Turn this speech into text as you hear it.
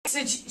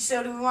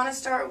So do we want to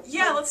start?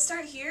 Yeah, let's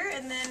start here,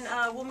 and then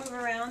we'll move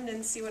around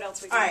and see what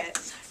else we can get.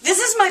 This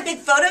is my big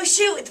photo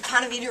shoot with the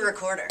Ponte Vedra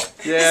recorder.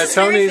 Yeah,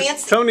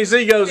 Tony's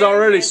ego's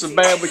already so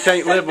bad we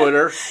can't live with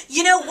her.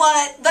 You know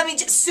what? Let me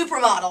just,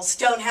 supermodels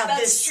don't have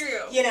That's this.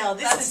 True. You know,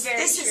 this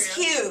That's is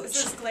huge.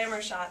 This is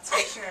glamour shots for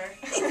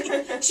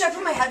sure. Should I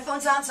put my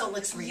headphones on so it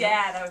looks real?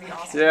 Yeah, that would be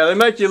awesome. Yeah, they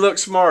make you look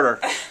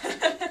smarter.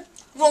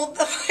 Well,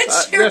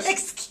 sure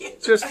looks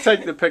cute. Just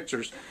take the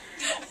pictures.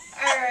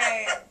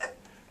 Alright.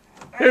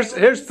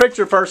 Here's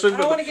picture person. I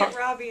don't want to get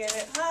Robbie in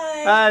it.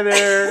 Hi. Hi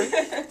there.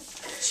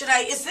 Should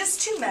I? Is this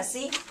too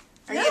messy?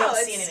 Or No, you don't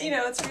see it's anything? you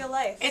know, it's real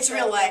life. It's so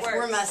real life. it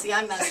We're messy.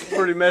 I'm messy.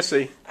 Pretty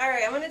messy.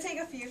 Alright, I'm gonna take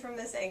a few from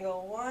this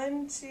angle.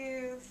 1,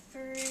 2,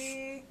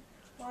 3.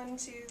 1,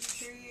 2,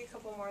 3. A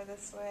couple more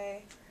this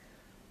way.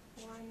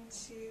 1,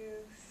 2,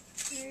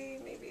 3.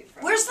 Maybe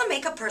from. Where's the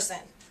makeup person?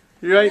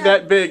 You ain't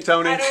that big,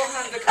 Tony. I don't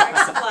have the correct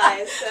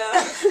supplies, so.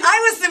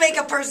 I was the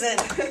makeup person.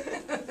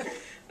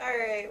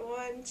 Alright,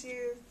 1,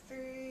 2,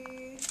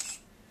 3.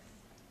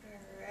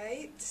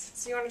 Alright.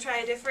 So you want to try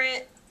a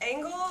different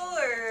angle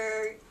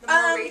or the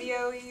more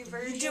radio-y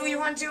version? Do we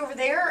want to do over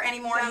there or any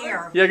more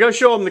here? Yeah, go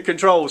show them the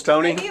controls,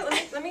 Tony. Maybe,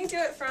 let me do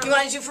it from... You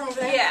want to do from over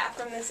there? Yeah,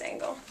 from this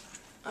angle.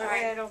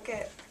 Alright. I don't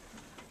get...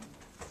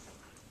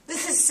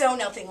 This is so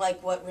nothing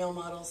like what real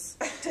models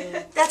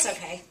do. That's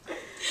okay.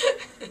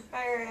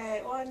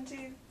 Alright, 1,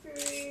 2,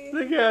 3.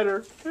 Look at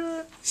her.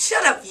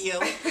 Shut up, you.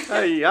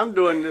 Hey, I'm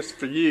doing this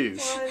for you.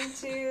 1,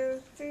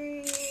 2,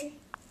 3.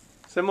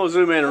 So I'm going to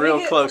zoom in real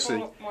closely.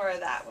 More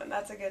of that one.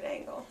 That's a good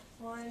angle.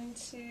 1,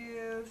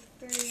 2,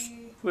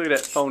 3. Look at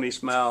that phony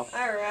smile.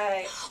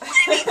 Alright. What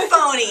do you mean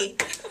phony?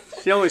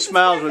 She only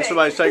smiles when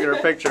somebody's taking her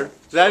picture.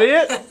 Is that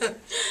it?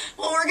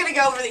 Well, we're going to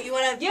go over that. You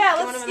want to?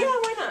 Yeah,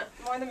 why not?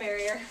 More the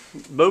merrier.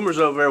 Boomer's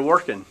over there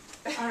working.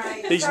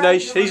 Alright. He's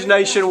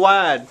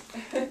nationwide.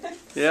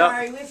 Yeah.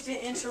 Sorry, we have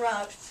to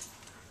interrupt.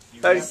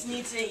 Hey, Just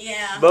need to,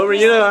 yeah. Boomer,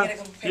 you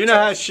know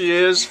how she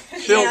is.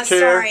 She don't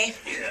care. Sorry.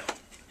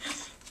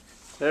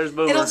 There's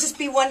Boomer. It'll just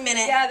be 1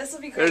 minute. Yeah, this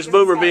will be great. There's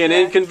Boomer being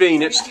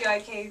inconvenienced. You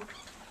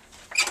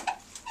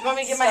want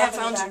me to get my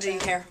headphones or do you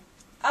care?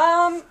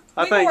 I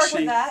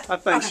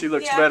think she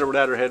looks better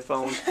without her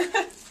headphones.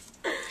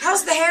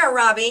 How's the hair,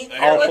 Robbie?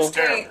 Awful.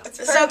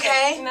 It's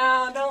okay?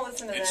 No, don't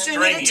listen to that. Do you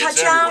need a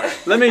touch out?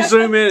 Let me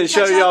zoom in and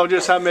show y'all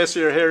just how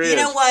messy her hair is. You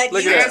know what?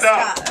 Look at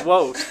that.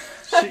 Whoa.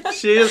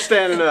 She is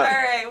standing up.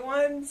 Alright,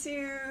 1,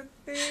 2,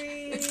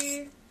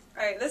 3.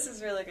 Alright, this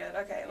is really good.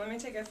 Okay, let me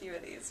take a few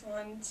of these.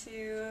 1,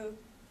 2,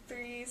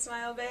 3.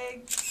 Smile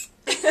big.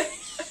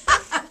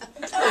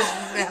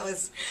 That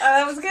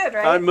was good,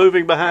 right? I'm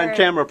moving behind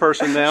camera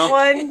person now.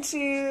 1,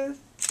 2,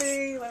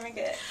 3. Let me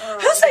get.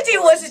 Whose idea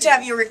was it to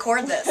have you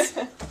record this?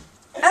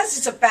 That's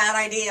just a bad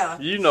idea.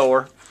 You know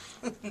her.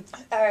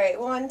 Alright,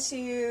 1,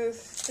 2,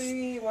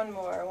 3. One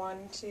more.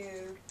 1,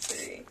 2,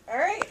 3.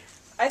 Alright.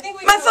 I think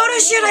we. My photo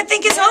shoot, I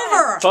think, is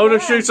over. Photo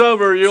shoot's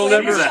over. You'll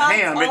never. She's a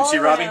ham, isn't she,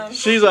 Robbie?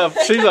 She's a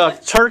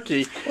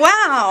turkey.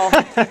 Wow. Be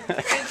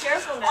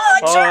careful now. Oh,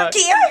 a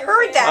turkey! I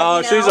heard that.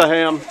 Oh, she's a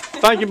ham.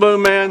 Thank you,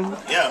 Boom Man.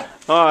 Yeah.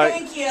 All right.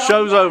 Thank you.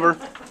 Show's over.